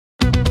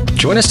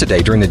Join us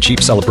today during the Jeep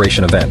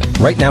Celebration event.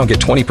 Right now, get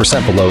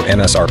 20% below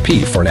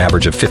MSRP for an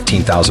average of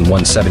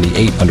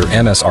 $15,178 under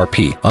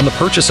MSRP on the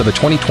purchase of a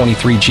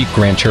 2023 Jeep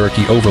Grand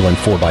Cherokee Overland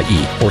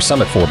 4xE or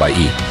Summit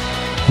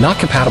 4xE. Not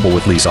compatible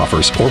with lease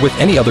offers or with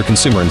any other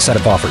consumer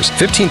incentive offers.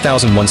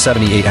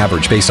 $15,178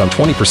 average based on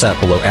 20%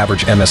 below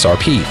average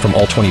MSRP from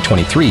all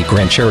 2023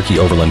 Grand Cherokee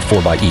Overland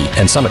 4xE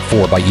and Summit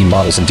 4xE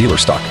models in dealer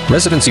stock.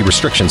 Residency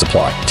restrictions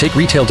apply. Take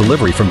retail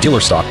delivery from dealer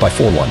stock by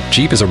 4/1.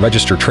 Jeep is a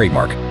registered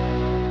trademark.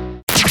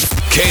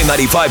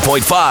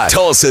 K95.5,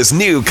 Tulsa's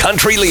new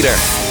country leader.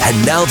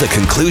 And now the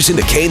conclusion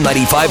to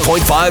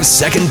K95.5's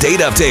second date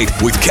update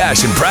with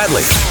Cash and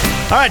Bradley.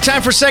 All right,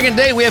 time for second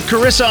date. We have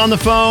Carissa on the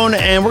phone,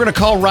 and we're going to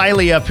call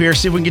Riley up here,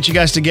 see if we can get you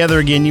guys together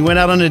again. You went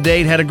out on a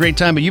date, had a great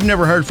time, but you've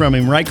never heard from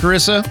him, right,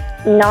 Carissa?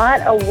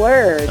 Not a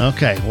word.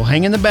 Okay, well,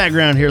 hang in the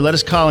background here. Let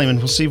us call him, and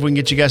we'll see if we can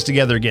get you guys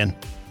together again.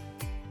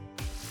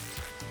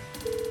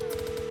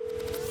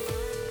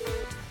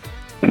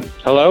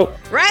 Hello?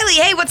 Riley,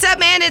 hey, what's up,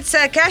 man? It's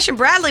Cash and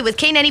Bradley with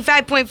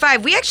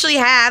K95.5. We actually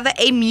have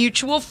a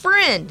mutual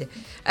friend.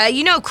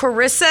 You know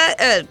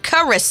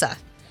Carissa.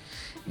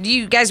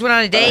 You guys went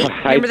on a date.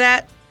 Remember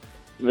that?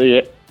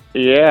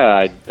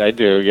 Yeah, I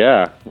do,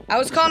 yeah. I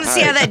was calling to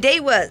see how that date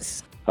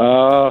was.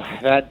 Oh,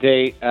 that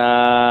date,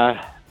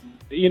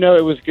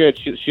 it was good.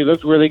 She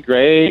looked really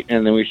great,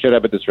 and then we showed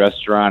up at this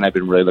restaurant I've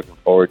been really looking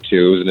forward to.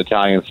 It was an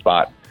Italian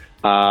spot.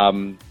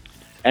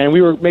 And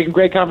we were making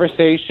great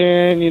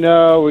conversation,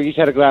 we each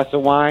had a glass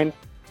of wine.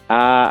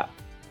 And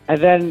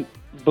then,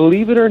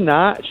 believe it or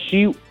not,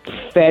 she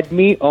fed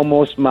me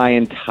almost my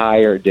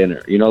entire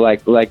dinner.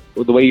 Like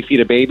the way you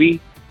feed a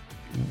baby.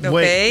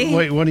 Okay.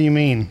 Wait, what do you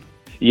mean?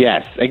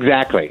 Yes,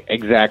 exactly.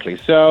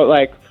 So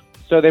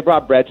they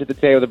brought bread to the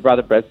table. They brought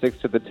the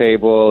breadsticks to the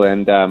table,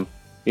 and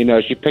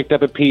she picked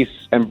up a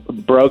piece and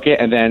broke it,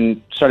 and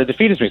then started to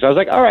feed it to me. So I was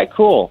like, "All right,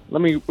 cool.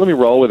 Let me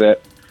roll with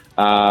it."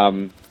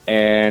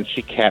 And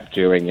she kept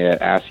doing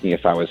it, asking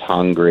if I was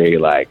hungry,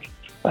 like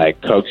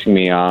coaxing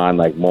me on,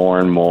 more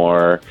and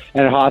more.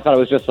 And I thought it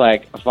was just a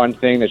fun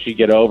thing that she'd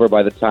get over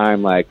by the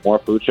time more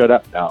food showed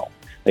up. No.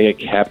 It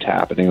kept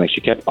happening.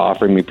 She kept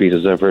offering me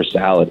pieces of her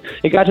salad.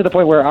 It got to the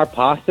point where our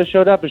pasta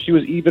showed up, and she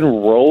was even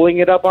rolling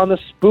it up on the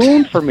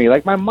spoon for me,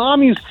 like my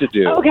mom used to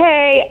do.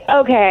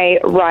 Okay,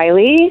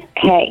 Riley.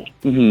 Hey,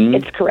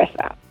 It's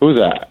Carissa. Who's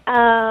that?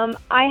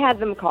 I had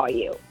them call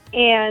you,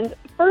 and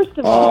first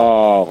of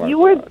all, you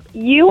were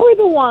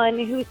the one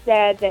who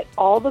said that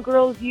all the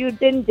girls you'd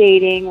been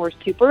dating were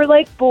super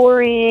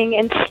boring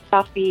and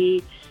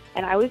stuffy.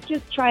 And I was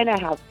just trying to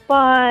have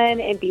fun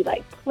and be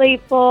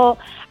playful.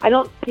 I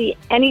don't see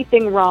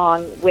anything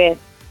wrong with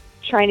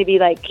trying to be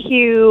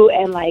cute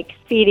and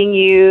feeding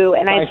you.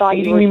 And I thought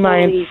you were feeding me my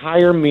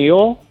entire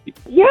meal.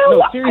 Yeah,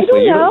 no,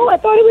 seriously, I don't know. I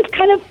thought it was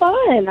kind of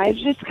fun. I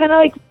was just kind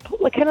of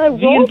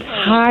the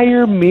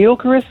entire meal,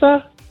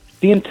 Carissa.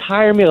 The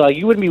entire meal.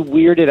 You wouldn't be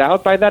weirded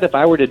out by that if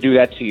I were to do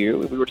that to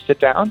you, if we were to sit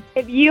down?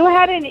 If you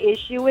had an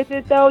issue with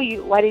it, though,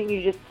 why didn't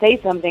you just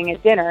say something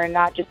at dinner and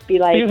not just be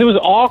Because it was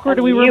awkward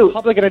and we were in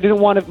public, and I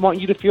didn't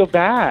want you to feel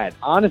bad.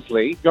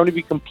 Honestly, going to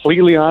be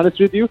completely honest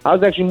with you, I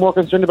was actually more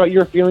concerned about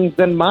your feelings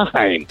than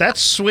mine.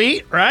 That's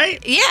sweet,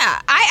 right?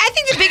 Yeah. I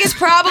think the biggest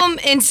problem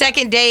in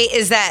second date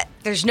is that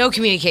there's no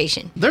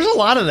communication. There's a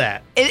lot of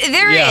that.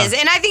 There is.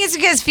 And I think it's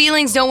because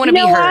feelings don't want to be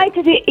hurt. Why?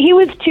 Because he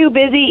was too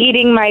busy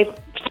eating my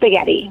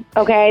spaghetti.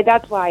 Okay,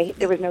 that's why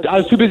there was no. I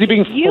was too busy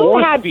being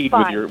force-fed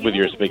with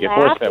your spaghetti.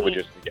 Force-fed with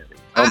your spaghetti.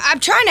 I'm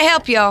trying to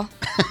help y'all.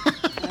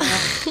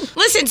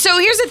 Listen, so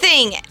here's the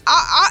thing.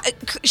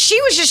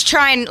 She was just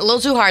trying a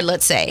little too hard,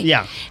 let's say.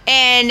 Yeah.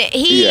 And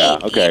he. Yeah.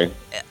 Okay.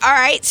 All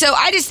right. So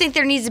I just think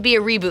there needs to be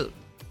a reboot.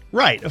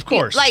 Right. Of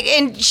course.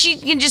 And she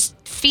can just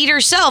feed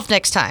herself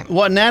next time.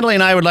 What Natalie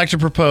and I would like to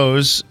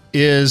propose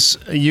is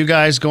you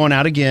guys going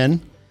out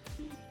again.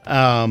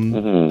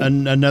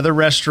 Another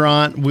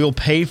restaurant. We'll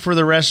pay for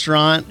the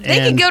restaurant. They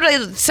could go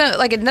to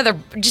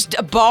just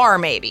a bar,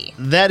 maybe.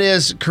 That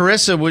is,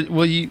 Carissa.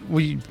 Will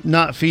you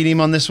not feed him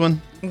on this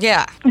one?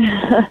 Yeah.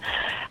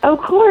 Of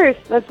course.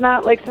 That's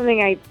not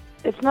something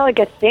it's not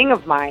a thing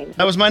of mine.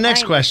 That was my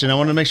next question. I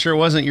wanted to make sure it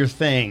wasn't your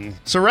thing.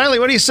 So, Riley,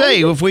 what do you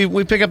say? If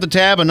we pick up the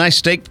tab, a nice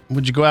steak,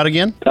 would you go out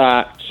again?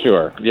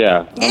 Sure.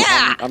 Yeah.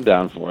 Yeah. I'm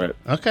down for it.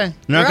 Okay.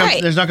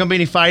 There's not going to be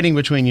any fighting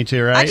between you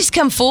two, right? I just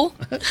come full.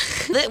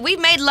 We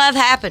made love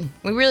happen.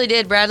 We really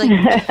did, Bradley.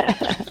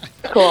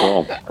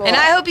 Cool. And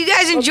I hope you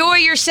guys enjoy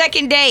your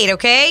second date,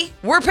 okay?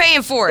 We're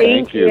paying for it.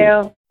 Thank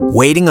you.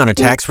 Waiting on a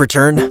tax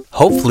return?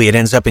 Hopefully it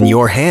ends up in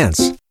your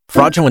hands.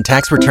 Fraudulent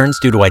tax returns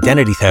due to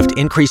identity theft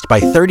increased by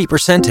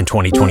 30% in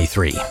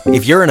 2023.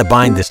 If you're in a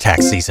bind this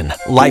tax season,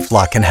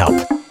 LifeLock can help.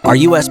 Our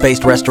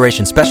U.S.-based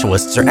restoration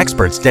specialists are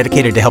experts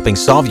dedicated to helping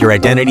solve your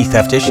identity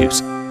theft issues.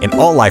 And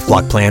all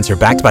LifeLock plans are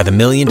backed by the $1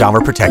 Million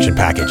Protection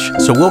Package.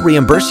 So we'll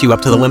reimburse you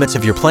up to the limits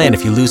of your plan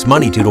if you lose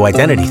money due to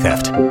identity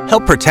theft.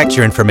 Help protect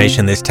your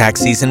information this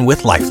tax season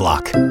with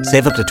LifeLock.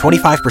 Save up to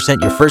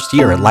 25% your first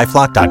year at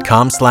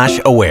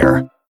LifeLock.com/aware.